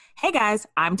Hey guys,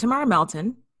 I'm Tamara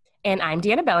Melton. And I'm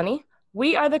Deanna Bellany.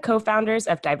 We are the co-founders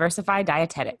of Diversify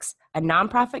Dietetics, a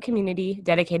nonprofit community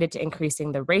dedicated to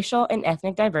increasing the racial and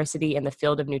ethnic diversity in the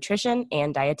field of nutrition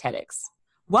and dietetics.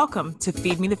 Welcome to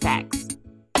Feed Me the Facts.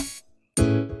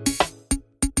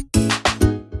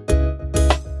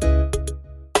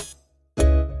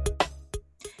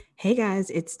 Hey guys,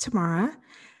 it's Tamara.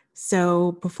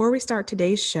 So before we start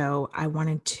today's show, I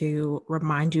wanted to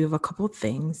remind you of a couple of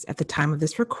things at the time of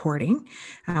this recording.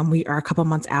 We are a couple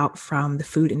months out from the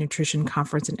Food and Nutrition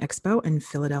Conference and Expo in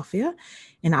Philadelphia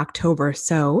in October.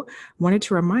 So wanted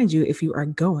to remind you, if you are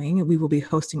going, we will be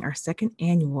hosting our second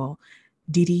annual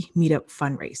DD Meetup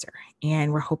fundraiser.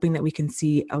 And we're hoping that we can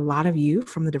see a lot of you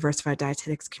from the Diversified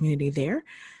Dietetics community there.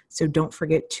 So don't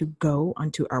forget to go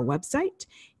onto our website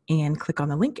and click on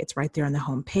the link. It's right there on the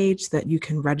home page so that you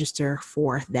can register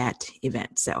for that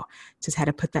event. So just had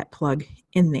to put that plug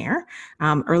in there.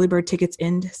 Early bird tickets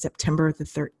end September the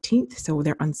 13th, so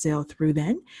they're on sale through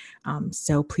then.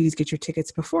 So please get your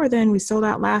tickets before then. We sold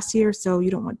out last year, so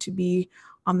you don't want to be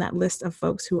on that list of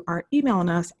folks who are emailing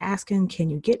us asking, can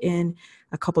you get in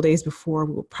a couple days before?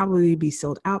 We will probably be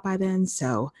sold out by then,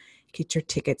 so get your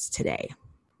tickets today.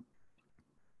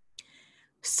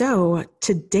 So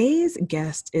today's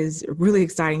guest is really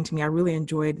exciting to me. I really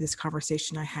enjoyed this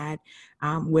conversation I had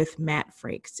with Matt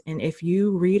Frakes. And if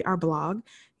you read our blog,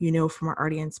 you know from our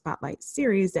RDN Spotlight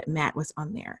series that Matt was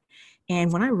on there.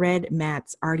 And when I read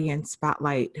Matt's RDN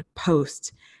Spotlight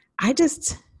post, I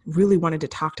just really wanted to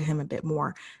talk to him a bit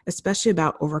more, especially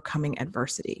about overcoming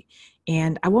adversity.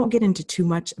 And I won't get into too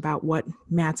much about what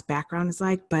Matt's background is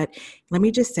like, but let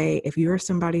me just say, if you're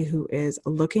somebody who is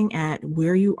looking at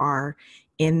where you are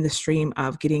in the stream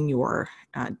of getting your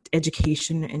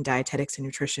education in dietetics and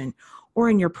nutrition, or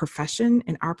in your profession,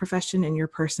 in our profession, and you're a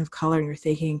person of color, and you're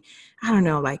thinking, I don't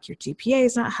know, like your GPA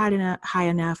is not high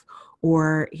enough,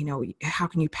 or, you know, how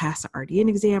can you pass the RDN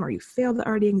exam, or you failed the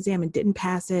RDN exam and didn't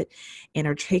pass it and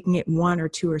are taking it 1 or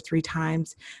 2 or 3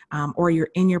 times, or you're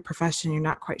in your profession, you're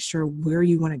not quite sure where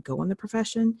you want to go in the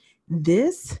profession.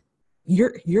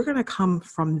 You're going to come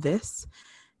from this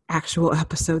actual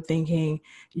episode thinking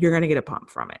you're going to get a pump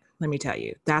from it. Let me tell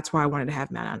you, that's why I wanted to have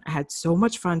Matt on. I had so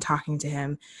much fun talking to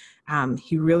him.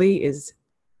 He really is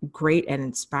great and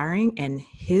inspiring, and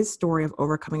his story of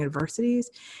overcoming adversities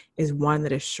is one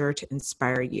that is sure to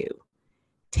inspire you.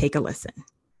 Take a listen.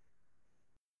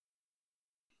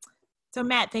 So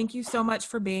Matt, thank you so much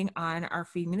for being on our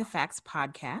Feed Me the Facts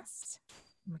podcast.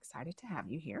 I'm excited to have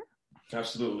you here.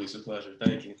 Absolutely. It's a pleasure.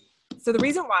 Thank you. So the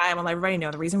reason why, I'm gonna let everybody know,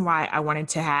 the reason why I wanted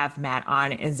to have Matt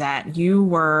on is that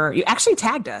you actually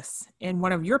tagged us in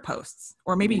one of your posts,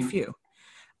 or maybe a few.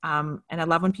 And I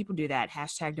love when people do that,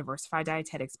 hashtag Diversify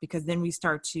Dietetics, because then we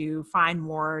start to find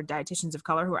more dietitians of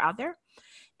color who are out there.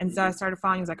 And so I started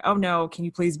following, I was like, oh no, can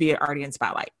you please be at RDN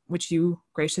Spotlight, which you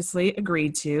graciously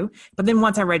agreed to. But then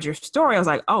once I read your story, I was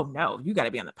like, oh no, you got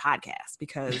to be on the podcast,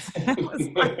 because I was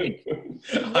like,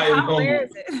 how rare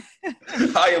is it?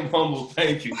 I am humbled.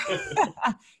 Thank you.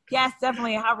 Yes,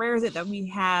 definitely. How rare is it that we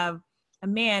have a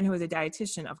man who is a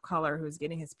dietitian of color who is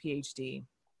getting his PhD?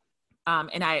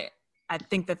 And I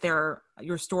think that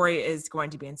your story is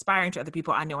going to be inspiring to other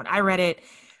people. I know when I read it,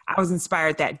 I was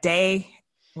inspired that day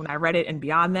when I read it and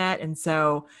beyond that. And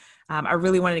so I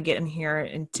really wanted to get in here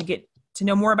and to get to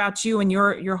know more about you and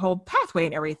your whole pathway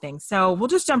and everything. So we'll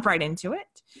just jump right into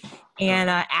it and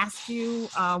ask you,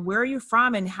 where are you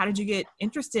from and how did you get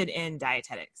interested in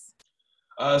dietetics?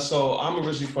 So I'm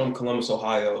originally from Columbus,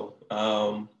 Ohio,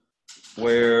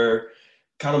 where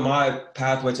kind of my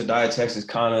pathway to dietetics is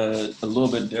kind of a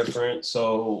little bit different.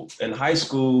 So in high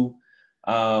school,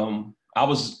 I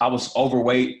was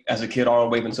overweight as a kid all the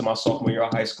way into my sophomore year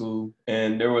of high school.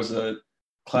 And there was a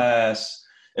class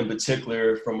in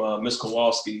particular from Miss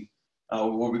Kowalski,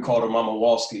 what we called her Mama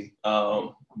Walski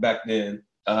back then,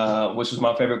 which was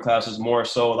my favorite class. Was more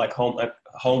so like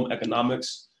home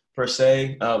economics per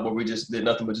se, where we just did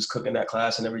nothing but just cook in that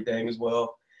class and everything as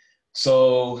well.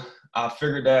 So I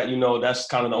figured that, that's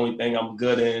kind of the only thing I'm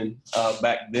good in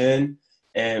back then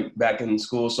and back in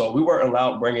school. So we weren't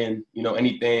allowed bringing,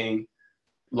 anything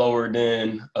lower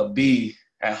than a B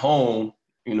at home,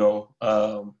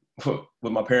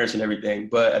 with my parents and everything.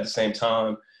 But at the same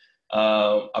time,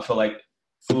 I feel like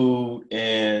food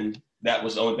and that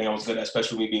was the only thing I was good at,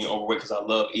 especially me being overweight, because I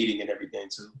love eating and everything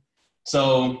too.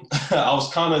 So I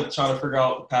was kind of trying to figure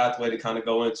out the pathway to kind of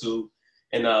go into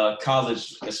in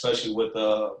college, especially with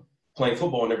playing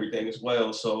football and everything as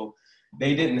well. So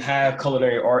they didn't have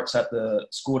culinary arts at the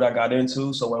school that I got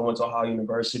into. So when I went to Ohio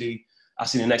University, I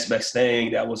seen the next best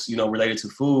thing that was, related to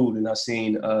food. And I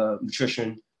seen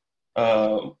nutrition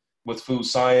with food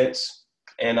science,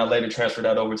 and I later transferred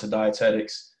that over to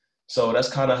dietetics. So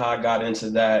that's kind of how I got into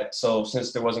that. So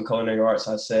since there wasn't culinary arts,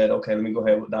 I said, okay, let me go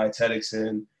ahead with dietetics.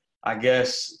 And I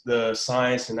guess the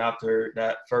science, and after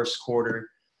that first quarter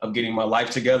of getting my life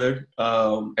together,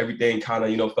 everything kind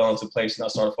of, fell into place, and I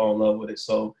started falling in love with it.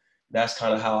 So that's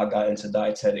kind of how I got into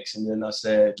dietetics. And then I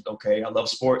said, okay, I love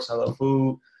sports, I love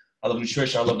food, I love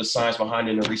nutrition, I love the science behind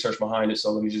it and the research behind it.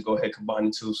 So let me just go ahead and combine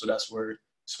the two. So that's where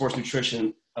sports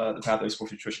nutrition, the pathway of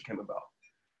sports nutrition came about.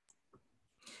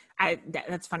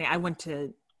 That's funny. I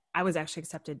was actually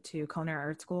accepted to culinary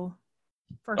art school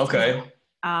first. Okay.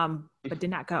 But did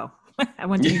not go. I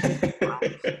went to UT.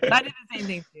 But I did the same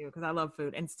thing too, because I love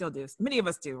food and still do. Many of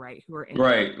us do, right? Who are in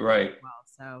right.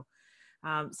 Well,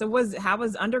 how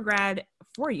was undergrad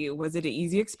for you? Was it an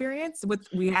easy experience?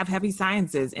 We have heavy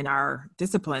sciences in our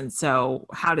discipline, so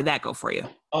how did that go for you?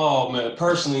 Oh man,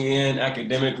 personally and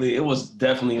academically, it was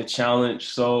definitely a challenge.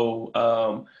 So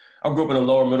I grew up in a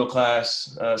lower middle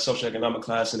class, socioeconomic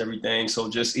class and everything.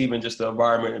 So even just the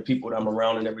environment and people that I'm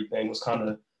around and everything was kind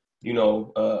of,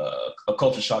 a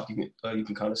culture shock, you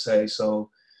can kind of say. So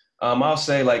I'll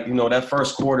say that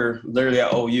first quarter, literally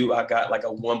at OU, I got like a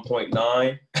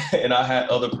 1.9 and I had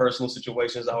other personal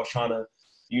situations I was trying to,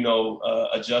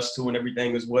 adjust to and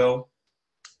everything as well.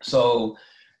 So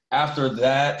after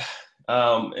that,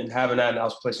 and having that, and I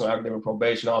was placed on academic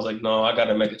probation, I was like, no, I got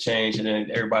to make a change. And then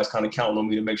everybody's kind of counting on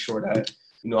me to make sure that,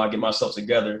 I get myself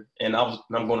together. And I'm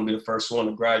going to be the first one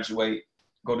to graduate,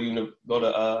 go to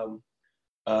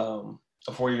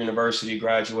a 4-year university,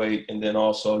 graduate, and then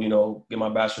also, get my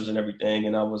bachelor's and everything.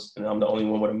 And I'm the only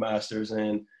one with a master's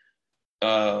and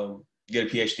get a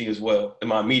PhD as well in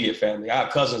my immediate family. I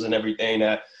have cousins and everything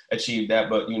that achieved that,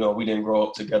 but, we didn't grow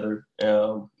up together.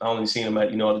 I only seen them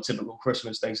at, the typical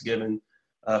Christmas, Thanksgiving,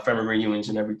 family reunions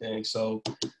and everything. So,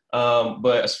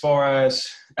 but as far as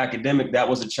academic, that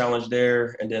was a challenge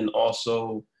there. And then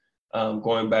also,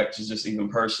 going back to just even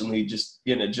personally, just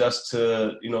getting adjusted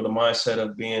to, the mindset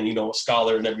of being, a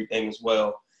scholar and everything as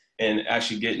well. And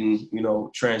actually getting,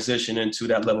 transition into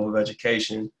that level of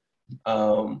education.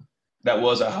 That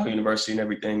was at Howard University and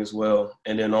everything as well.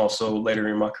 And then also later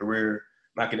in my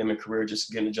academic career,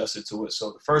 just getting adjusted to it.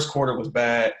 So the first quarter was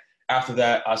bad. After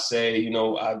that, I say,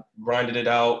 I grinded it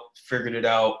out, figured it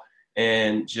out,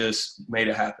 and just made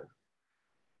it happen.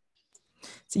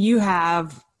 So you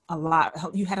had a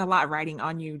lot riding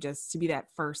on you just to be that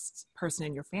first person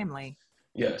in your family.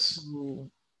 Yes.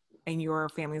 And your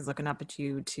family's looking up at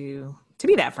you to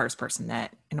be that first person and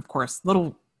of course,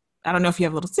 I don't know if you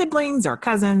have little siblings or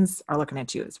cousins are looking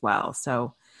at you as well.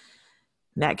 So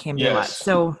that can be a lot.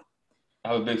 So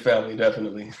I have a big family,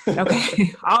 definitely.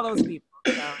 Okay. All those people.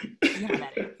 So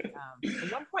that is.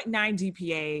 The 1.9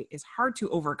 GPA is hard to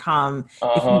overcome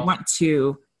if you want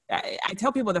to. I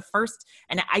tell people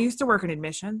and I used to work in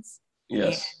admissions.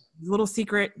 Yes. Little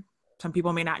secret, some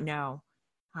people may not know.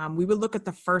 We would look at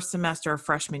the first semester of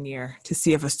freshman year to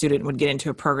see if a student would get into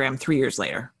a program 3 years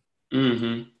later.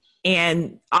 Mm-hmm.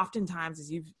 And oftentimes,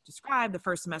 as you've described, the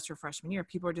first semester of freshman year,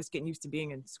 people are just getting used to being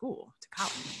in school, to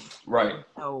college. Right.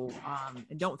 So,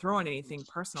 and don't throw in anything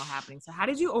personal happening. So how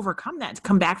did you overcome that to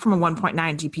come back from a 1.9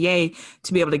 GPA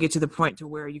to be able to get to the point to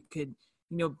where you could,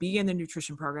 be in the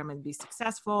nutrition program and be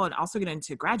successful and also get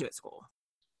into graduate school?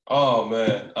 Oh,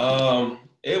 man.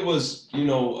 It was,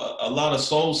 a lot of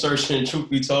soul searching,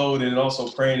 truth be told, and also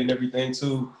praying and everything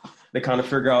too, to kind of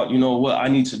figure out, what I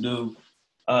need to do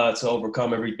to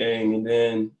overcome everything. And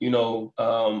then,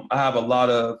 I have a lot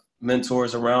of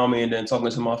mentors around me, and then talking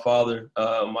to my father,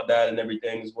 my dad and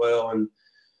everything as well. And,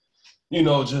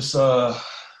 just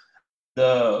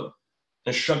the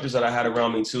instructors that I had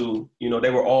around me too, they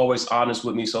were always honest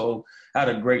with me. So I had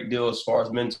a great deal as far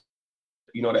as mentors,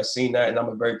 that seen that, and I'm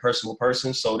a very personal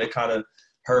person. So they kind of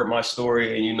heard my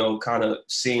story and, kind of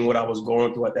seeing what I was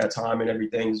going through at that time and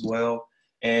everything as well.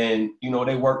 And,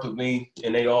 they worked with me,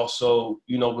 and they also,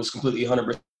 was completely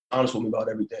 100% honest with me about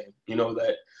everything.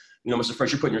 That, Mr.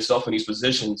 Fresh, you're putting yourself in these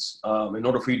positions. In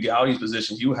order for you to get out of these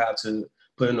positions, you have to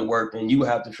put in the work and you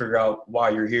have to figure out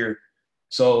why you're here.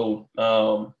 So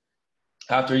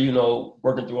after,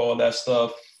 working through all that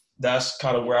stuff, that's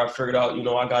kind of where I figured out,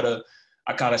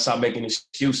 I kind of stopped making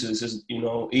excuses,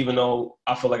 even though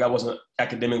I feel like I wasn't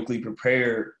academically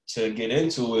prepared to get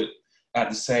into it. At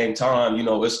the same time,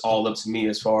 it's all up to me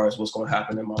as far as what's going to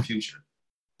happen in my future.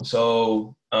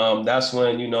 So that's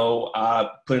when, I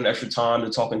put in extra time to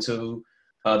talking to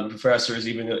the professors,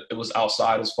 even if it was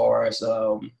outside as far as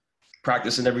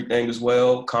practicing everything as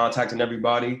well, contacting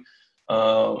everybody,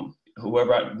 doing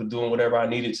whatever I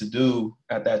needed to do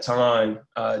at that time,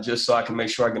 just so I can make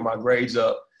sure I get my grades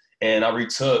up and I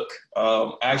retook.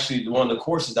 Actually, one of the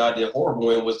courses that I did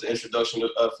horrible in was the introduction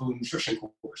to food nutrition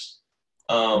course.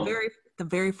 The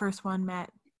very first one,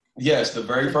 Matt. Yes, the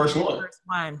very first one. First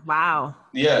one. Wow.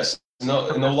 Yes. No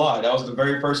lie. That was the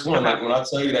very first one. Like when I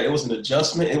tell you that it was an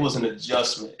adjustment, it was an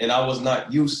adjustment. And I was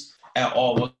not used at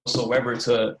all whatsoever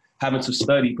to having to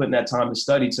study, putting that time to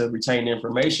study to retain the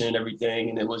information and everything.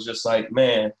 And it was just like,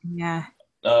 man. Yeah.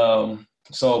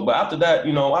 So, but after that,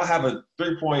 I have a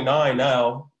 3.9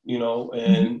 now,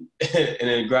 and, and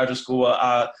in graduate school,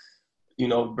 I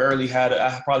probably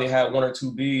had 1 or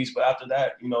 2 Bs, but after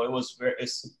that,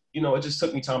 it just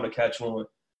took me time to catch on.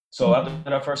 So after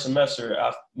that first semester,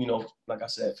 I, like I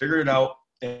said, figured it out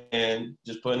and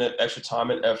just put in extra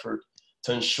time and effort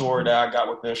to ensure that I got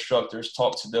with the instructors,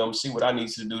 talk to them, see what I need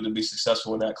to do to be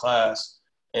successful in that class,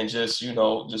 and just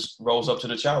rose up to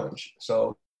the challenge.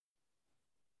 So.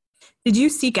 Did you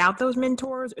seek out those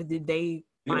mentors, or did they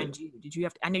find you? Did you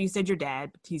have to, I know you said your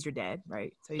dad, but he's your dad,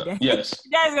 right? So your dad, yes.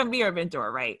 Your dad's going to be your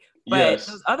mentor, right? But yes.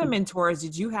 Those other mentors,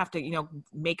 did you have to,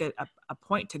 make a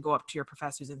point to go up to your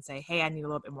professors and say, hey, I need a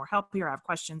little bit more help here. I have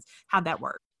questions. How'd that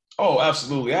work? Oh,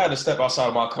 absolutely. I had to step outside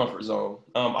of my comfort zone.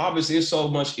 Obviously, it's so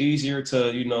much easier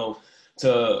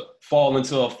to fall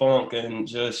into a funk and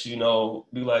just, be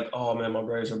like, oh, man, my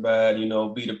grades are bad,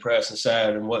 be depressed and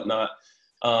sad and whatnot.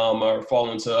 Or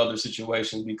fall into other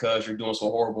situations because you're doing so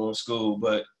horrible in school.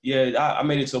 But yeah, I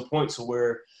made it to a point to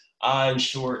where I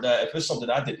ensured that if it's something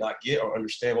I did not get or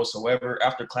understand whatsoever,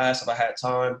 after class, if I had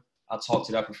time, I talked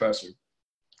to that professor.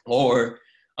 Or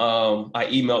I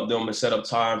emailed them and set up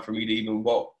time for me to even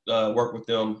work with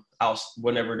them out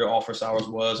whenever their office hours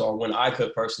was, or when I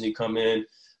could personally come in,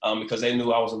 because they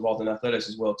knew I was involved in athletics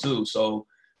as well too. So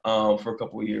for a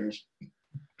couple of years.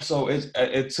 So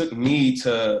it took me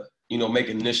to make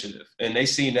initiative. And they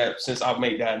seen that since I've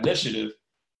made that initiative,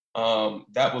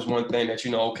 that was one thing that,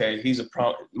 okay, he's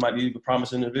might be a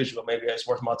promising individual. Maybe it's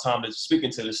worth my time to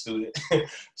speaking to the student.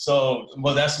 So,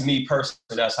 well, that's me personally.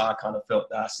 That's how I kind of felt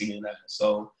that I see in that.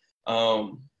 So,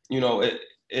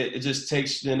 it just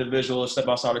takes the individual a step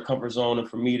outside the comfort zone, and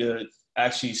for me to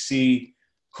actually see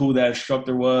who that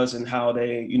instructor was and how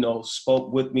they,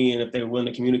 spoke with me, and if they were willing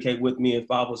to communicate with me,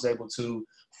 if I was able to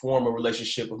form a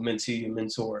relationship with mentee and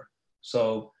mentor.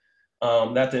 So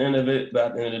at the end of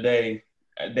the day,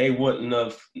 they wouldn't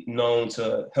have known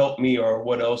to help me or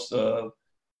what else, to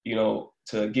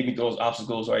give me those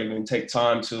obstacles or even take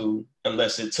time to,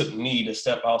 unless it took me to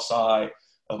step outside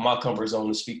of my comfort zone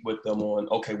to speak with them on,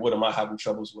 okay, what am I having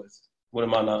troubles with? What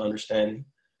am I not understanding?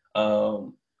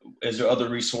 Is there other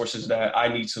resources that I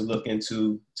need to look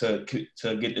into to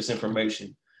get this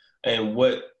information? And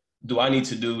what do I need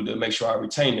to do to make sure I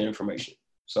retain the information?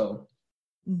 So.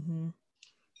 Mm-hmm.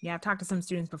 Yeah, I've talked to some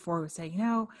students before who say,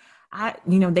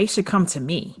 they should come to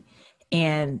me,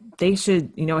 and they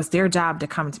should, it's their job to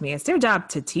come to me. It's their job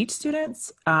to teach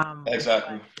students.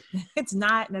 Exactly. It's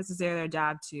not necessarily their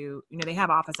job to, they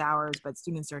have office hours, but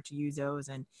students are to use those.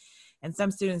 And some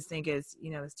students think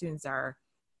the students are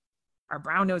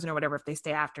brown nosing or whatever if they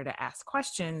stay after to ask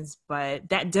questions, but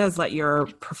that does let your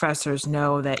professors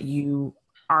know that you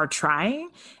are trying,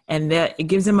 and that it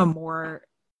gives them a more,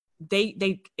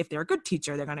 if they're a good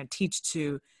teacher, they're going to teach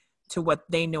to what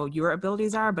they know your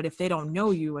abilities are. But if they don't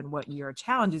know you and what your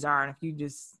challenges are, and if you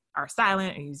just are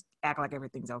silent and you act like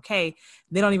everything's okay,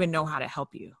 they don't even know how to help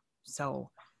you. So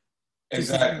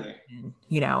exactly,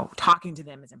 talking to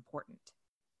them is important.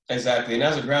 Exactly. And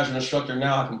as a graduate instructor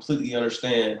now, I completely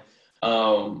understand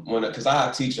because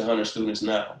I teach 100 students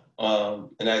now,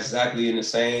 and that's exactly in the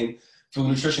same food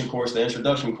nutrition course, the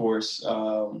introduction course,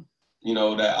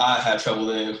 that I had trouble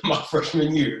in my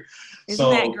freshman year. Isn't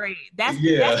that great? That's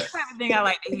the type of thing I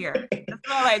like to hear. That's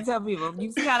what I like to tell people.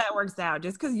 You see how that works out.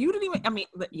 Just because you didn't even,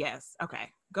 yes. Okay,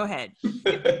 go ahead.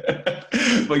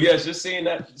 But yes, just seeing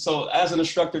that. So as an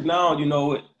instructor now,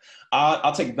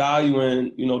 I take value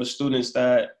in, the students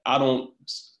that I don't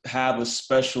have a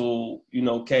special,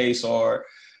 case or,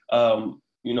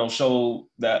 show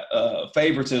that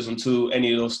favoritism to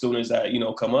any of those students that,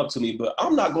 come up to me. But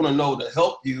I'm not going to know to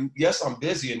help you. Yes, I'm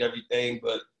busy and everything,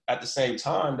 but at the same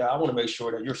time, that I want to make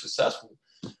sure that you're successful.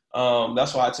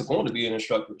 That's why I took on to be an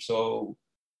instructor. So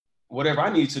whatever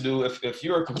I need to do, if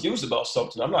you're confused about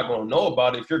something, I'm not going to know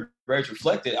about it. If your grades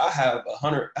reflected, I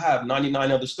have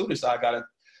 99 other students that I got to,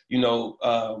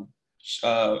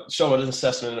 show an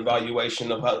assessment and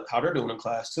evaluation of how they're doing in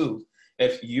class too.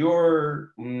 If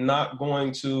you're not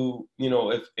going to,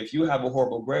 if you have a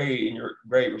horrible grade and your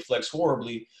grade reflects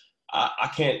horribly, I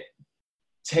can't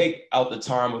take out the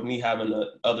time with me having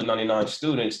the other 99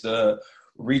 students to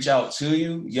reach out to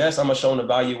you. Yes, I'm going to show an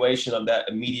evaluation of that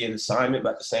immediate assignment,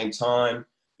 but at the same time,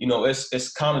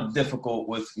 it's kind of difficult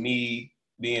with me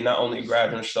being not only a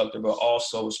graduate instructor, but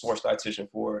also a sports dietitian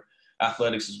for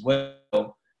athletics as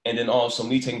well. And then also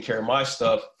me taking care of my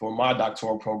stuff for my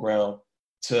doctoral program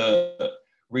to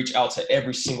reach out to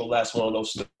every single last one of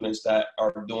those students that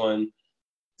are doing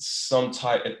some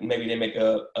type, maybe they make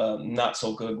a not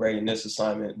so good grade in this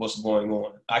assignment, what's going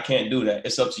on. I can't do that.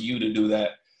 It's up to you to do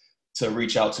that, to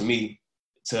reach out to me,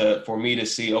 for me to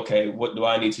see, okay, what do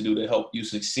I need to do to help you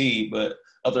succeed? But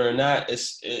other than that,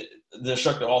 the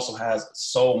instructor also has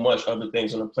so much other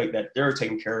things on the plate that they're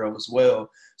taking care of as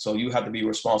well. So you have to be a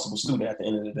responsible student at the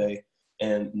end of the day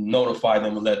and notify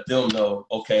them and let them know,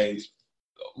 okay,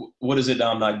 what is it that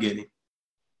I'm not getting?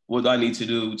 What do I need to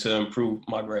do to improve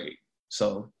my grade?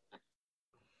 So.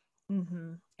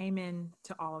 Amen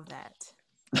to all of that.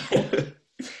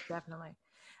 Definitely.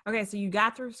 Okay. So you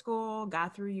got through school,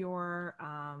 got through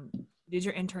did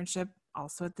your internship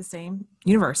also at the same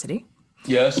university?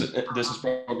 Yes. This is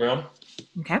program.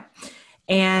 Okay.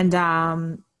 And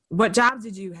what jobs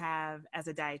did you have as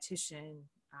a dietitian?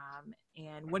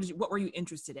 And what were you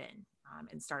interested in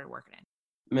and started working in?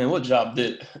 Man, what job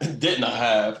didn't I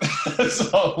have?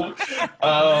 So,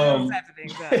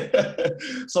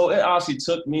 so it honestly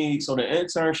took me. So the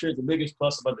internship, the biggest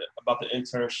plus about the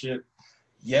internship,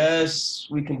 yes,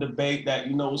 we can debate that.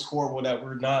 It's horrible that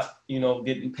we're not,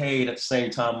 getting paid at the same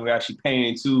time we're actually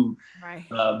paying to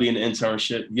be in the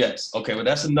internship. Yes, okay, but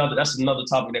that's another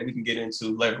topic that we can get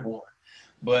into later on.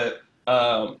 But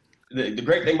the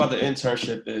great thing about the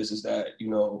internship is that,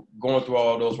 going through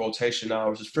all those rotation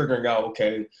hours is figuring out,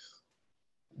 okay,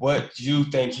 what you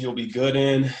think you'll be good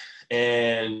in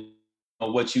and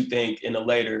what you think in the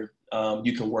later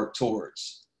you can work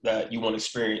towards that you want to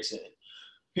experience in.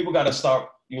 People got to start,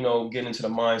 getting into the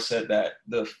mindset that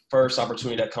the first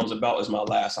opportunity that comes about is my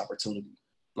last opportunity.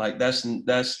 Like that's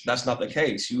not the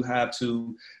case. You have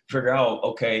to figure out,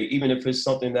 okay, even if it's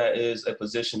something that is a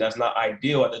position that's not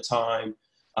ideal at the time,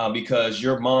 because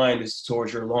your mind is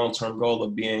towards your long-term goal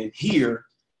of being here,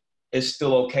 it's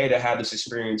still okay to have this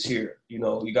experience here.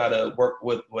 You got to work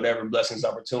with whatever blessings,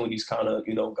 opportunities kind of,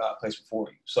 God placed before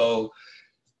you. So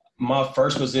my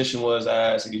first position was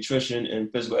as a nutrition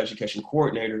and physical education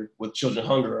coordinator with Children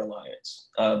Hunger Alliance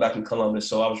back in Columbus.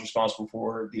 So I was responsible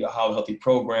for the How Healthy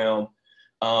program,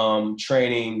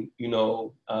 training,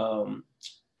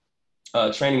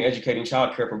 educating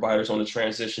child care providers on the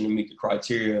transition to meet the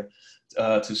criteria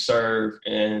to serve,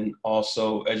 and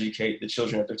also educate the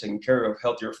children that they're taking care of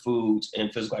healthier foods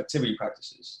and physical activity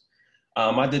practices.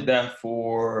 I did that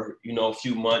for, a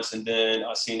few months, and then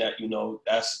I seen that,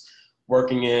 that's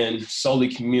working in solely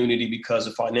community because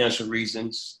of financial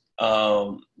reasons.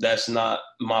 That's not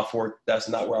my forte. That's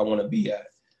not where I want to be at,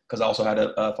 because I also had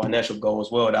a financial goal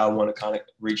as well that I want to kind of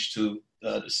reach to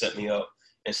set me up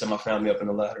and set my family up in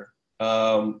the ladder.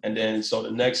 And then, so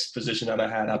the next position that I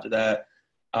had after that,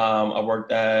 I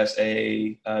worked as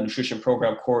a nutrition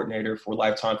program coordinator for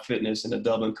Lifetime Fitness in the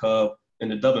Dublin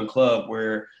Club,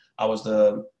 where I was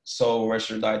the sole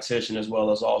registered dietitian as well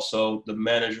as also the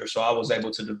manager. So I was able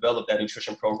to develop that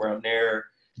nutrition program there,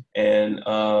 and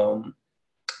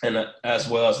as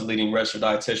well as the leading registered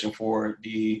dietitian for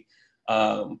the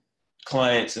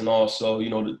clients and also,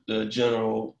 the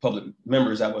general public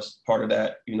members that was part of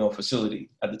that, facility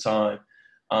at the time.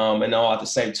 And now at the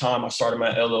same time, I started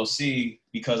my LLC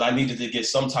because I needed to get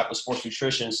some type of sports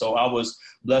nutrition. So I was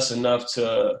blessed enough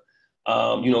to,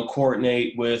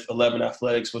 coordinate with 11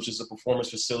 Athletics, which is a performance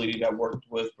facility that worked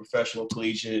with professional,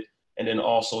 collegiate, and then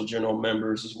also general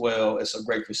members as well. It's a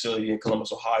great facility in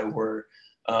Columbus, Ohio, where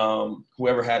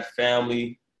whoever had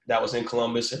family that was in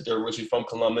Columbus, if they're originally from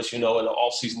Columbus, in the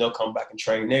off season, they'll come back and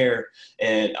train there.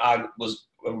 And I was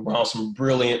around some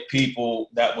brilliant people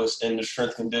that was in the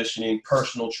strength conditioning,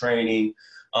 personal training,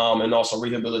 and also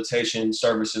rehabilitation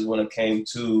services when it came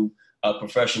to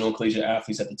professional and collegiate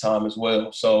athletes at the time as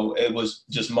well. So it was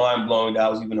just mind blowing that I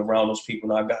was even around those people,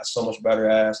 and I got so much better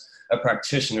as a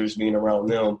practitioner being around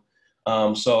them.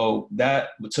 So that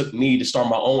took me to start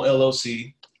my own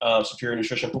LLC, Superior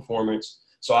Nutrition Performance.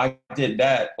 So I did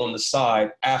that on the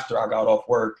side after I got off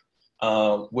work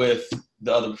with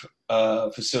the other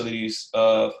facilities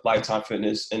of Lifetime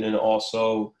Fitness, and then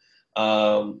also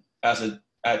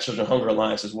at Children Hunger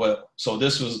Alliance as well. So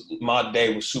my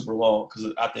day was super long,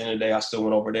 because at the end of the day, I still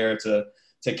went over there to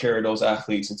take care of those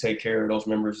athletes and take care of those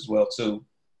members as well too.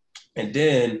 And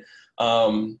then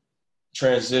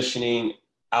transitioning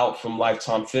out from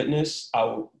Lifetime Fitness,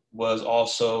 I was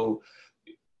also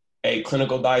a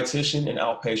clinical dietitian and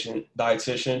outpatient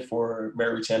dietitian for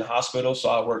Marytown Hospital. So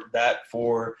I worked that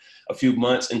for a few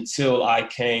months until I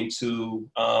came to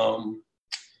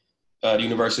the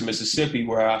University of Mississippi,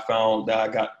 where I found that I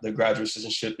got the graduate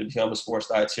assistantship to become a sports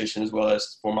dietitian, as well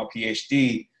as for my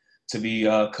PhD to be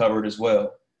covered as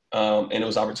well. And it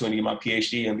was an opportunity to get my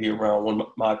PhD and be around one of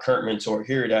my current mentor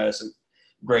here that is a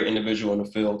great individual in the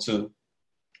field too.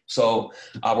 So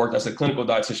I worked as a clinical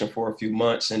dietitian for a few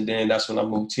months, and then that's when I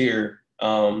moved here,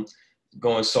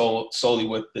 going solely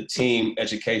with the team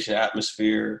education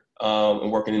atmosphere,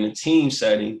 and working in a team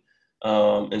setting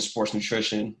in sports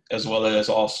nutrition, as well as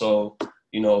also,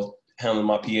 handling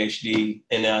my PhD,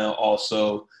 and now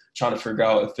also trying to figure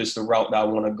out if it's the route that I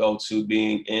want to go to,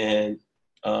 being in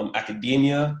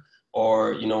academia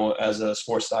or, as a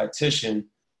sports dietitian.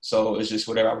 So it's just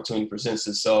whatever opportunity presents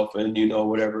itself and,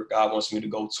 whatever God wants me to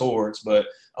go towards. But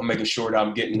I'm making sure that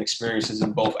I'm getting experiences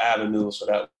in both avenues so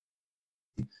that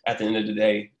at the end of the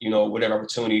day, whatever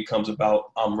opportunity comes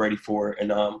about, I'm ready for it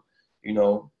and I'm,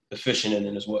 efficient in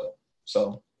it as well.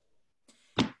 So.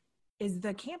 Is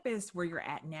the campus where you're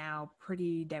at now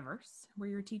pretty diverse, where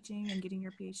you're teaching and getting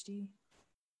your PhD?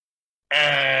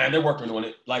 They're working on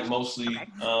it, like mostly.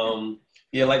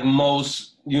 Okay. Like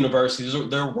most universities,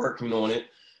 they're working on it.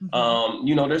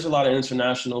 Mm-hmm. There's a lot of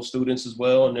international students as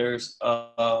well. And there's,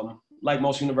 like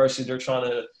most universities, they're trying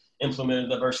to implement a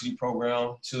diversity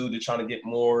program too. They're trying to get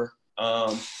more.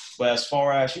 But as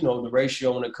far as, the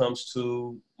ratio when it comes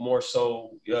to more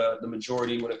so the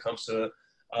majority when it comes to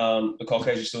the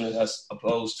Caucasian students as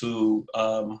opposed to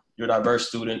your diverse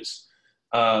students,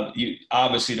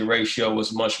 obviously the ratio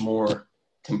was much more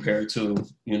compared to,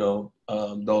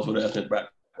 those with an ethnic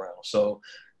background. So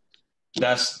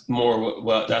that's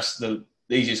more, that's the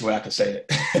easiest way I can say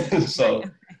it. So.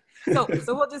 So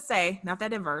we'll just say, not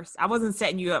that diverse. I wasn't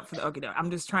setting you up for the okey-doke.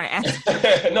 I'm just trying to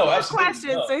ask no, a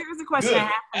question. No. So here's a question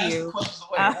I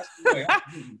have for you.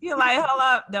 You're like, hold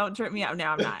up, don't trip me up. No,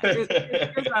 I'm not. Here's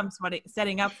what I'm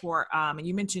setting up for. And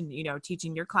you mentioned,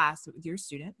 teaching your class with your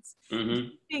students. Mm-hmm. Do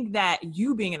you think that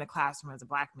you being in the classroom as a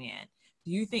Black man,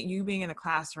 do you think you being in the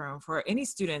classroom for any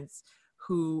students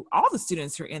all the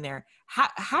students who are in there,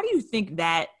 how do you think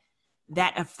that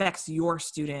affects your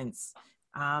students?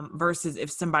 Versus if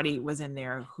somebody was in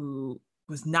there who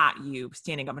was not you,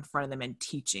 standing up in front of them and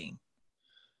teaching?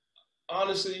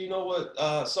 Honestly, you know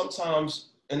what?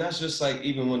 Sometimes, and that's just like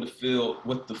even with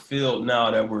the field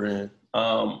now that we're in,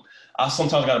 I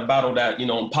sometimes got to battle that,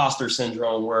 imposter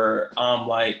syndrome where I'm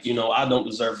like, I don't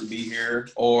deserve to be here,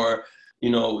 or,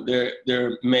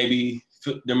 there may be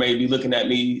looking at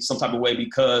me some type of way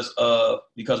because of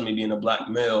me being a Black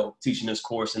male teaching this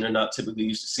course, and they're not typically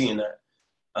used to seeing that.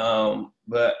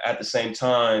 But at the same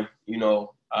time,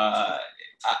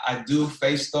 I do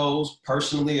face those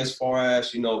personally as far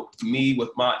as, me with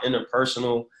my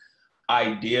interpersonal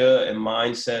idea and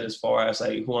mindset as far as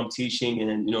like who I'm teaching.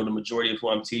 And, the majority of who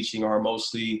I'm teaching are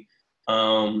mostly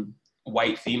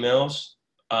white females.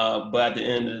 But at the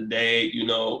end of the day,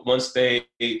 once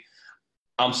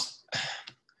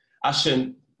I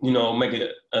shouldn't, make an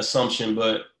assumption,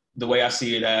 but the way I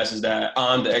see it as is that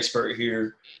I'm the expert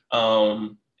here.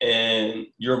 And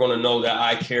you're going to know that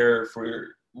I care for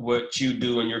what you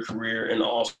do in your career and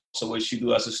also what you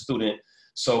do as a student.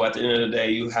 So at the end of the day,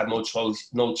 you have no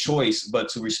choice but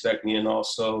to respect me and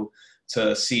also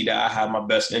to see that I have my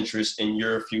best interest in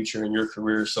your future and your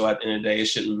career. So at the end of the day, it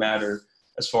shouldn't matter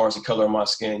as far as the color of my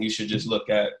skin. You should just look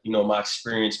at, my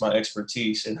experience, my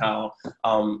expertise, and how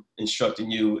I'm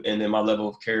instructing you, and then my level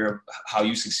of care of how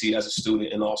you succeed as a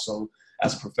student and also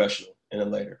as a professional and then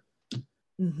later.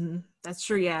 Mm-hmm. That's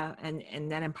true. Yeah.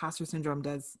 And that imposter syndrome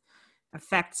does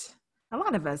affect a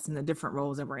lot of us in the different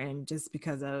roles that we're in, just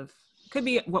because of, could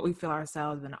be what we feel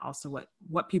ourselves and also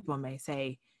what people may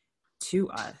say to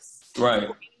us. Right.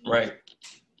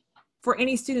 For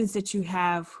any students that you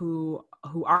have who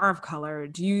are of color,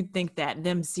 do you think that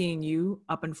them seeing you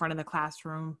up in front of the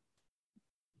classroom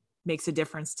makes a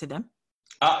difference to them?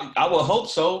 I would hope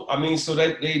so. I mean, so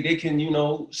that they can,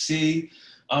 see,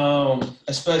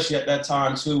 especially at that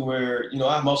time too, where,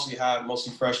 I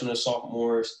mostly freshmen and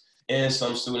sophomores and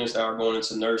some students that are going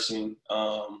into nursing,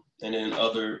 and then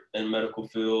other in medical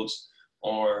fields,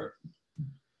 or,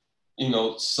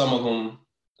 some of them.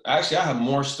 Actually, I have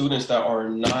more students that are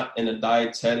not in a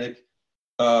dietetic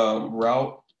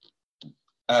route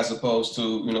as opposed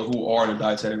to, who are in a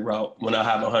dietetic route when I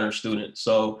have 100 students.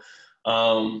 So,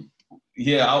 I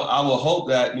will hope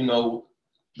that,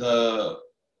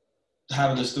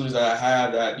 having the students that I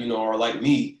have that, are like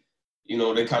me,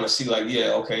 they kind of see like,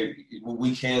 yeah, okay,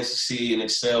 we can succeed and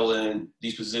excel in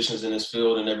these positions in this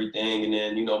field and everything. And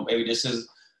then, maybe this is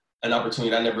an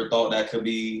opportunity I never thought that could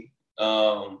be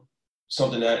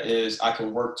something that I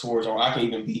can work towards, or I can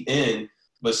even be in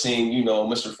But seeing,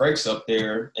 Mr. Frakes up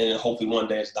there, and hopefully one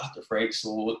day it's Dr. Frakes,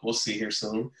 so we'll see here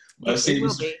soon. But seeing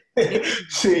Mr.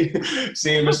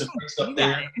 Frakes up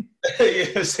there,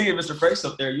 seeing Mr. Frakes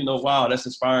up there, wow, that's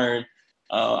inspiring.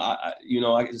 I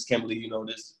just can't believe,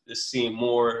 this seeing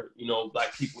more,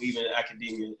 Black people, even in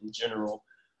academia in general,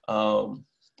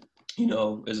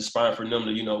 is inspiring for them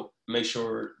to, make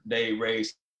sure they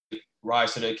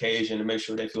rise to the occasion and make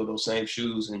sure they fill those same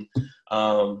shoes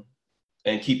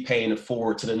and keep paying it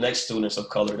forward to the next students of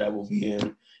color that will be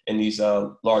in these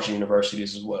larger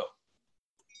universities as well.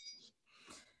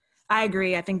 I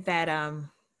agree. I think that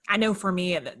I know for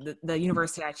me, the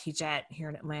university I teach at here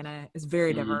in Atlanta is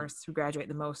very diverse. We graduate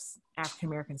the most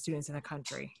African-American students in the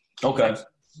country. Okay.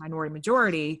 Minority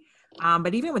majority.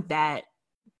 But even with that,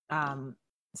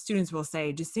 students will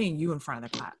say, just seeing you in front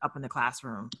of up in the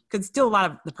classroom, because still a lot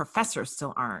of the professors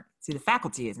still aren't. See, the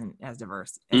faculty isn't as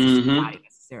diverse as society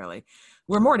necessarily.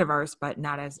 We're more diverse, but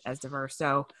not as diverse.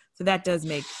 So that does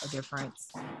make a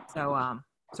difference. So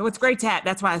it's great to have.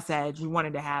 That's why I said we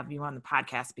wanted to have you on the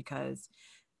podcast, because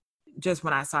just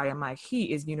when I saw you, I'm like,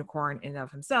 he is unicorn in and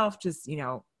of himself, just,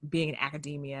 being in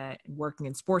academia and working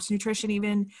in sports nutrition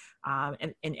even,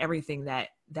 and everything that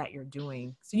you're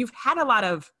doing. So you've had a lot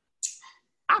of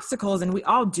obstacles, and we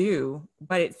all do,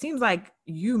 but it seems like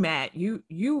you, Matt, you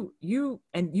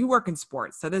work in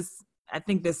sports. So I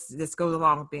think this goes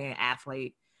along with being an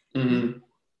athlete.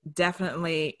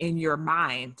 Definitely in your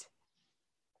mind,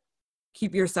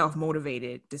 keep yourself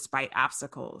motivated despite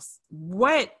obstacles.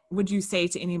 What would you say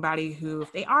to anybody who,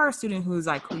 if they are a student who's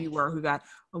like who you were, who got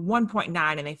a 1.9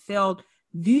 and they failed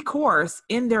the course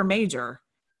in their major,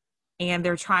 and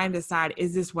they're trying to decide,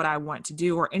 is this what I want to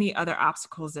do, or any other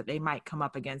obstacles that they might come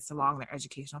up against along their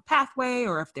educational pathway,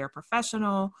 or if they're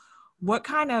professional? What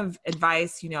kind of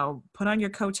advice, put on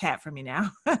your coach hat for me now.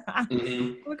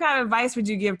 What kind of advice would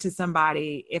you give to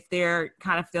somebody if they're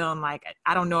kind of feeling like,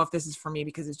 I don't know if this is for me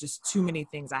because it's just too many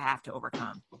things I have to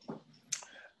overcome?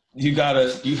 You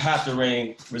have to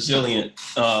remain resilient.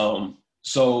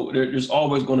 So there's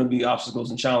always going to be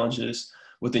obstacles and challenges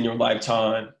within your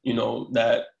lifetime,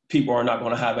 that people are not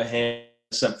going to have a hand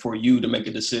except for you to make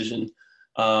a decision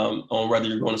on whether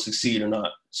you're going to succeed or not.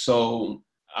 So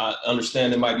I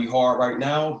understand it might be hard right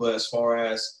now, but as far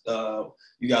as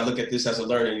you got to look at this as a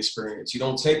learning experience. You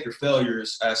don't take your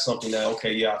failures as something that,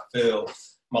 okay, yeah, I failed,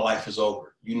 my life is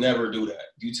over. You never do that.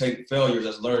 You take failures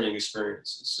as learning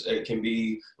experiences. It can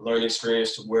be a learning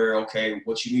experience to where, okay,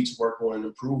 what you need to work on and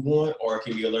improve on, or it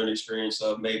can be a learning experience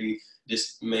of maybe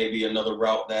this may be another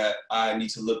route that I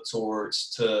need to look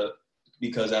towards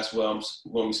because that's what I'm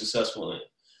going to be successful in.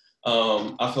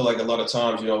 I feel like a lot of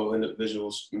times,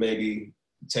 individuals maybe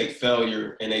take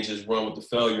failure and they just run with the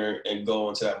failure and go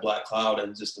into that black cloud,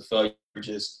 and just the failure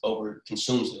just over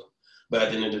consumes them. But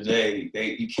at the end of the day,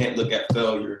 you can't look at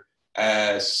failure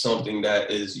as something that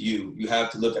is you. You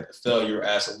have to look at the failure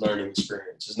as a learning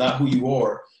experience. It's not who you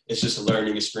are. It's just a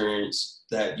learning experience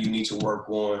that you need to work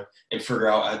on and figure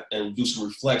out and do some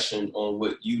reflection on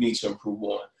what you need to improve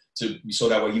on so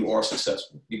that way you are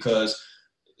successful. Because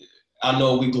I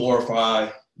know we glorify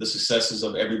the successes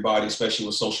of everybody, especially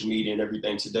with social media and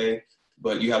everything today.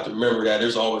 But you have to remember that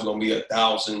there's always going to be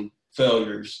 1,000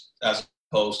 failures as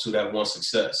opposed to that one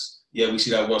success. Yeah, we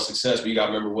see that one success, but you got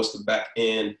to remember what's the back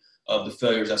end of the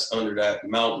failures that's under that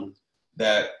mountain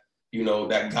that,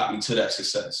 that got me to that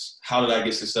success. How did I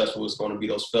get successful? It's going to be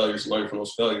those failures, learning from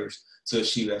those failures to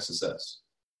achieve that success.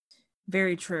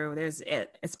 Very true. There's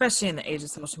it, especially in the age of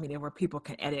social media where people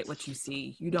can edit what you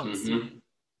see. You don't see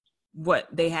what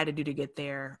they had to do to get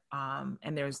there.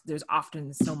 And there's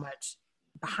often so much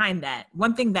behind that.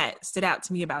 One thing that stood out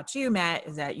to me about you, Matt,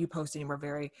 is that you posted and were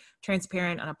very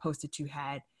transparent on a post that you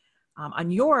had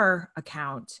on your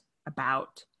account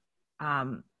about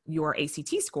your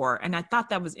ACT score. And I thought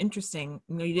that was interesting.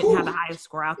 You didn't have the highest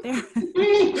score out there.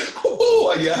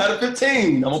 Yeah, I had a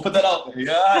 15. I'm gonna put that out there.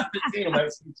 Yeah, I had 15 on my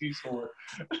ACT score.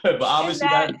 But obviously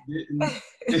that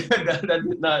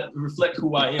did not reflect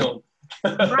who I am.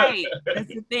 Right. That's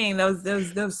the thing.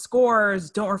 Those scores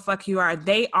don't reflect who you are.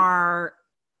 They are,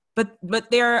 but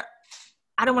they're,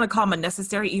 I don't want to call them a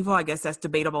necessary evil. I guess that's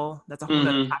debatable. That's a whole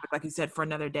other topic, like you said, for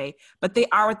another day. But they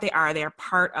are what they are. They are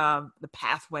part of the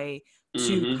pathway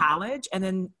to college. And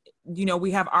then,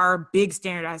 we have our big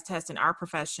standardized test in our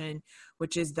profession,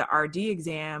 which is the RD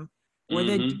exam or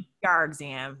the DR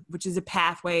exam, which is a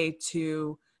pathway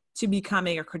to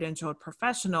becoming a credentialed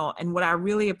professional. And what I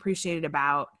really appreciated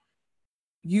about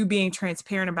you being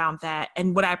transparent about that,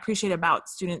 and what I appreciate about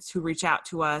students who reach out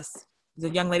to us,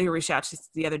 there's a young lady who reached out to us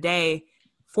the other day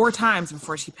 4 times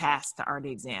before she passed the RD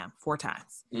exam, 4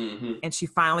 times. And she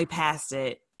finally passed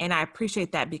it. And I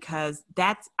appreciate that because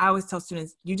I always tell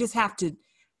students, you just have to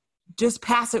just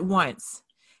pass it once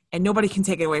and nobody can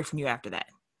take it away from you after that.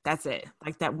 That's it.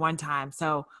 Like that one time.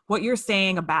 So what you're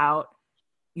saying about,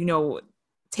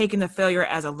 taking the failure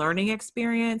as a learning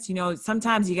experience,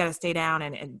 sometimes you got to stay down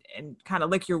and kind of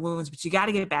lick your wounds, but you got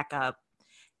to get back up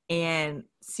and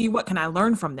see what can I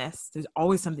learn from this. There's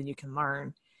always something you can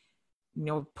learn,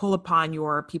 pull upon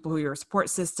your people who are your support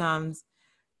systems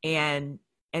and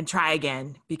try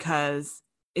again, because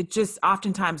it just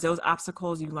oftentimes those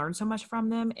obstacles, you learn so much from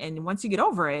them. And once you get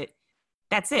over it,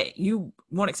 that's it. You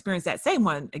won't experience that same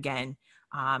one again.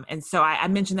 And so I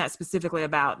mentioned that specifically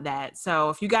about that. So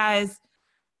if you guys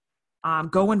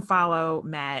go and follow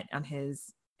Matt on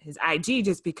his IG,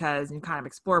 just because, and kind of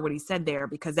explore what he said there,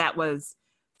 because that was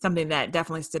something that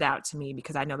definitely stood out to me,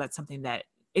 because I know that's something that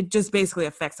it just basically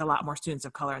affects a lot more students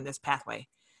of color in this pathway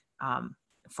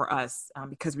for us,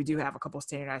 because we do have a couple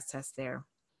standardized tests there.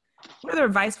 What other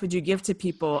advice would you give to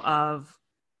people of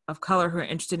color who are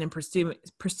interested in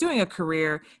pursuing a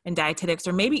career in dietetics,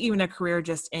 or maybe even a career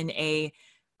just in a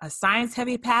science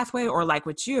heavy pathway, or like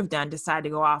what you have done, decide to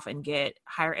go off and get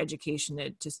higher education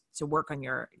to work on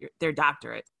their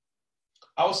doctorate?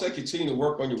 I would say continue to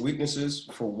work on your weaknesses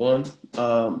for one.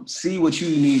 See what you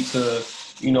need to,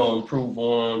 improve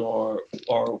on,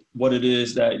 or what it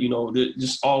is that,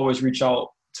 just always reach out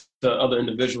to other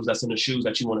individuals that's in the shoes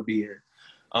that you want to be in.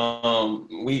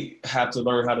 We have to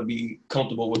learn how to be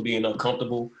comfortable with being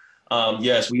uncomfortable.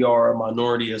 Yes, we are a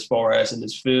minority as far as in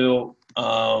this field.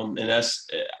 And that's,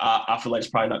 I feel like it's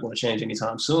probably not going to change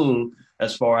anytime soon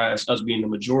as far as us being the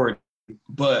majority.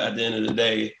 But at the end of the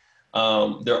day,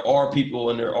 there are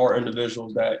people and there are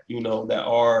individuals that, that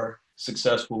are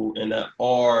successful and that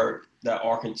are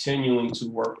continuing to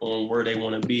work on where they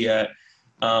want to be at,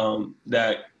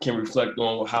 that can reflect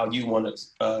on how you want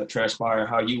to transpire,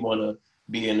 how you want to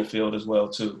be in the field as well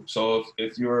too. So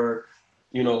if you're,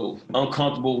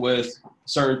 uncomfortable with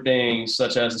certain things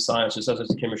such as the sciences, such as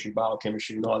the chemistry,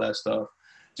 biochemistry, and all that stuff,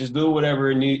 just do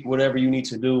whatever you need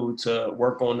to do to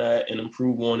work on that and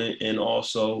improve on it, and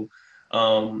also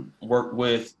work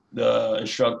with the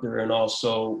instructor, and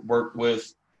also work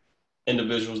with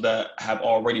individuals that have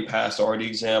already passed the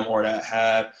exam, or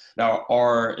that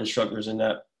are instructors in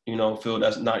that field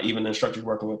that's not even the instructors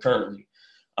working with currently.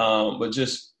 But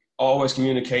just always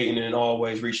communicating and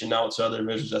always reaching out to other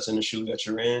individuals that's in the shoe that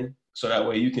you're in, so that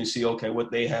way you can see, okay,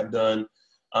 what they have done,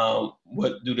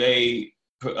 what do they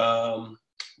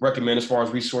recommend as far as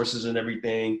resources and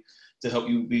everything to help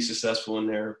you be successful in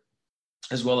there,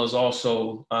 as well as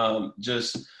also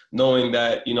just knowing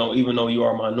that, even though you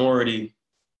are a minority,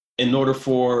 in order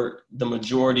for the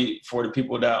majority, for the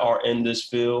people that are in this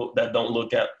field that don't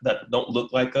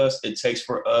look like us, it takes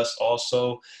for us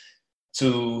also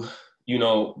to,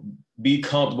 be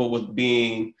comfortable with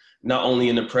being not only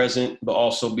in the present, but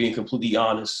also being completely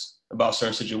honest about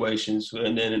certain situations.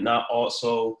 And then not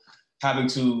also having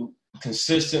to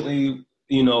consistently,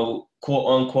 quote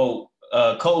unquote,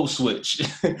 code switch,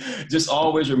 just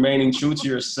always remaining true to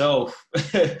yourself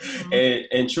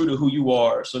and true to who you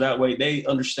are. So that way they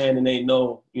understand and they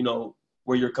know,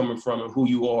 where you're coming from and who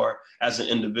you are as an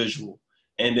individual.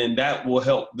 And then that will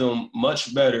help them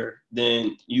much better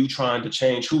than you trying to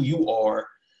change who you are,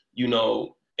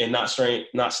 and not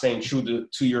staying true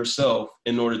to yourself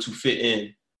in order to fit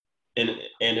in and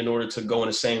in order to go in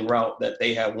the same route that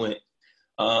they have went.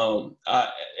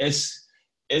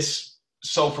 It's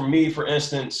so for me, for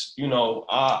instance,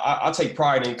 I take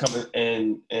pride in coming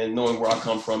and knowing where I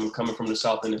come from, and coming from the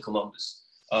South End of Columbus,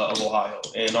 of Ohio,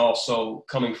 and also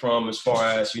coming from as far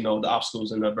as, the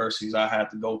obstacles and adversities I had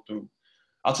to go through.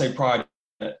 I'll take pride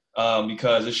in that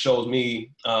because it shows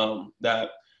me that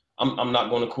I'm not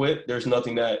going to quit. There's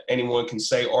nothing that anyone can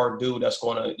say or do that's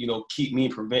going to,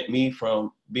 prevent me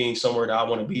from being somewhere that I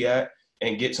want to be at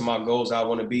and get to my goals I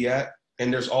want to be at.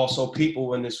 And there's also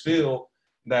people in this field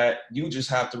that you just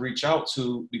have to reach out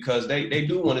to, because they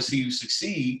do want to see you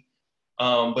succeed.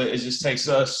 But it just takes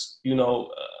us,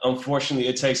 unfortunately,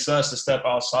 it takes us to step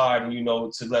outside and,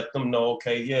 to let them know,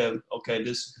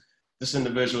 this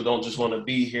individual don't just want to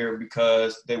be here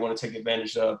because they want to take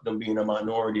advantage of them being a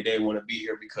minority. They want to be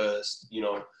here because,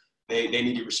 they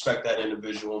need to respect that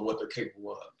individual and what they're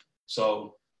capable of.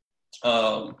 So,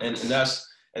 and that's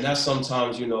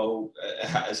sometimes,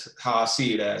 how I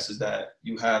see it as, is that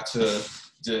you have to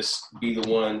just be the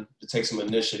one to take some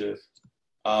initiative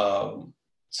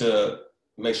to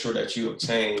make sure that you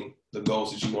obtain the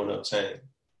goals that you want to obtain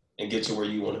and get to where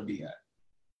you want to be at.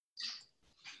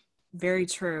 Very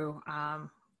true.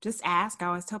 Just ask. I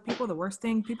always tell people the worst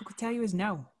thing people could tell you is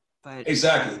no. But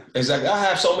Exactly. I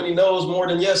have so many no's more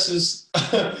than yeses,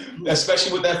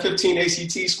 especially with that 15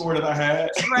 ACT score that I had.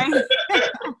 Right.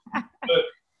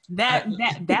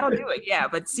 That'll do it. Yeah.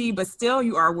 But still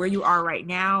you are where you are right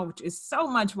now, which is so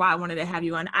much why I wanted to have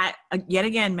you on. Yet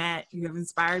again, Matt, you have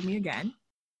inspired me again.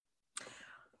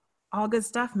 All good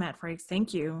stuff, Matt Frakes.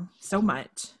 Thank you so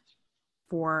much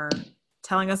for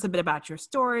telling us a bit about your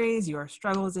stories, your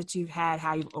struggles that you've had,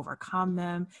 how you've overcome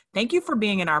them. Thank you for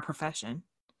being in our profession.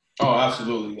 Oh,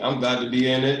 absolutely. I'm glad to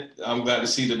be in it. I'm glad to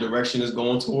see the direction it's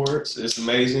going towards. It's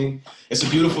amazing. It's a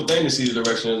beautiful thing to see the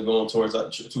direction it's going towards,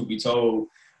 to be told.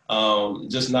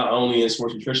 Just not only in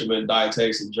sports nutrition, but in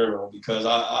dietetics in general, because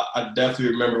I definitely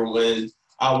remember when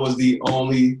I was the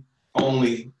only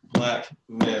Black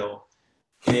male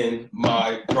in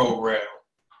my program.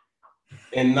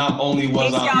 And not only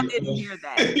was I didn't hear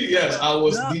that. Yes, I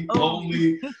was the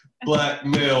only Black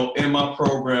male in my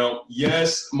program.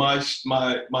 Yes, my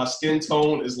skin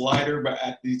tone is lighter, but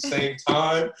at the same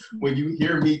time, when you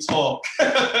hear me talk,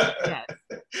 yes.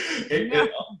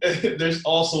 There's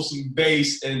also some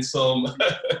bass and some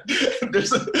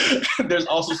there's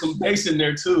also some bass in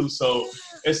there too. So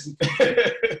it's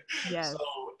yes. So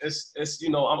it's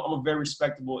I'm a very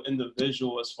respectable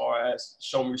individual as far as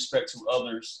showing respect to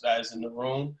others that is in the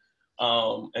room,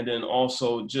 and then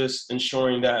also just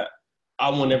ensuring that I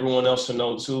want everyone else to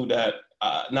know too that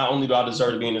not only do I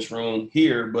deserve to be in this room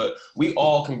here, but we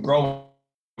all can grow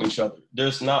from each other.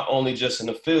 There's not only just in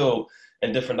the field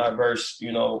and different diverse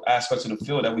aspects of the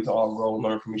field that we can all grow and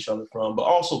learn from each other from, but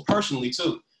also personally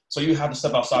too. So you have to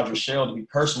step outside your shell to be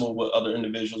personal with other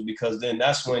individuals, because then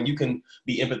that's when you can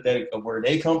be empathetic of where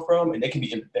they come from and they can be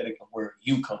empathetic of where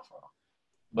you come from.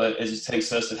 But it just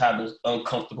takes us to have those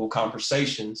uncomfortable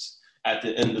conversations at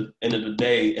the end of the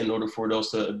day in order for those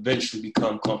to eventually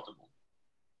become comfortable.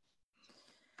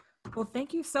 Well,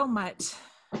 thank you so much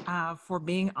for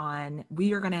being on.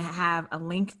 We are going to have a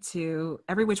link to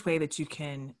every which way that you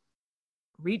can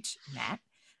reach Matt.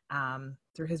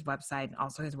 Through his website and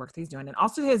also his work that he's doing, and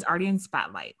also his Ardean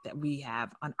Spotlight that we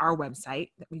have on our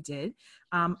website that we did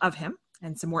of him,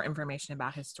 and some more information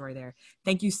about his story there.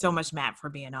 Thank you so much, Matt, for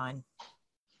being on.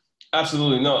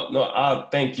 Absolutely. No, I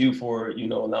thank you for,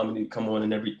 allowing me to come on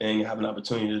and everything and have an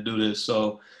opportunity to do this.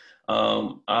 So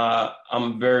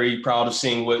I'm very proud of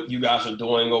seeing what you guys are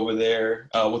doing over there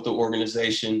with the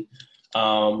organization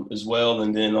as well.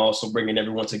 And then also bringing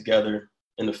everyone together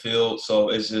in the field. So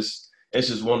it's just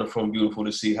wonderful and beautiful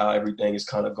to see how everything is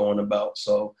kind of going about.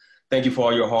 So thank you for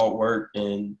all your hard work,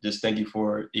 and just thank you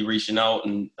for reaching out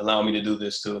and allowing me to do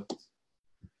this too.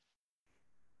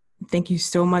 Thank you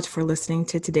so much for listening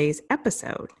to today's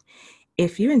episode.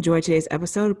 If you enjoyed today's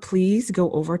episode, please go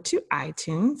over to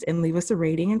iTunes and leave us a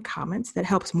rating and comments. That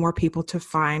helps more people to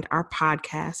find our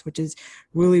podcast, which is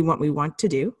really what we want to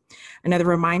do. Another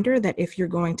reminder that if you're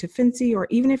going to Fincy, or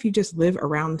even if you just live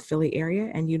around the Philly area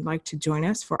and you'd like to join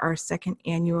us for our second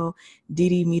annual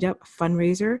DD Meetup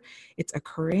fundraiser, it's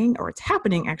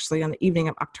happening actually on the evening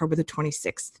of October the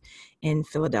 26th in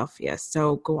Philadelphia.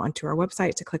 So go onto our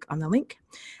website to click on the link.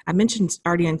 I mentioned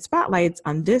Ardean Spotlights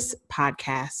on this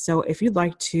podcast. So if you'd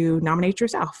like to nominate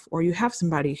yourself, or you have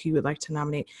somebody who you would like to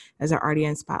nominate as our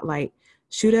Ardean Spotlight,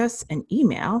 shoot us an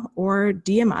email or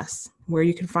DM us. Where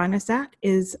you can find us at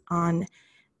is on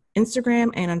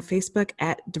Instagram and on Facebook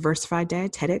at Diversified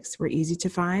Dietetics. We're easy to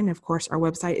find. Of course, our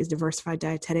website is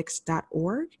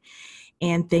diversifieddietetics.org.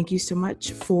 And thank you so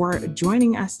much for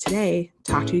joining us today.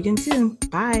 Talk to you again soon.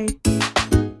 Bye.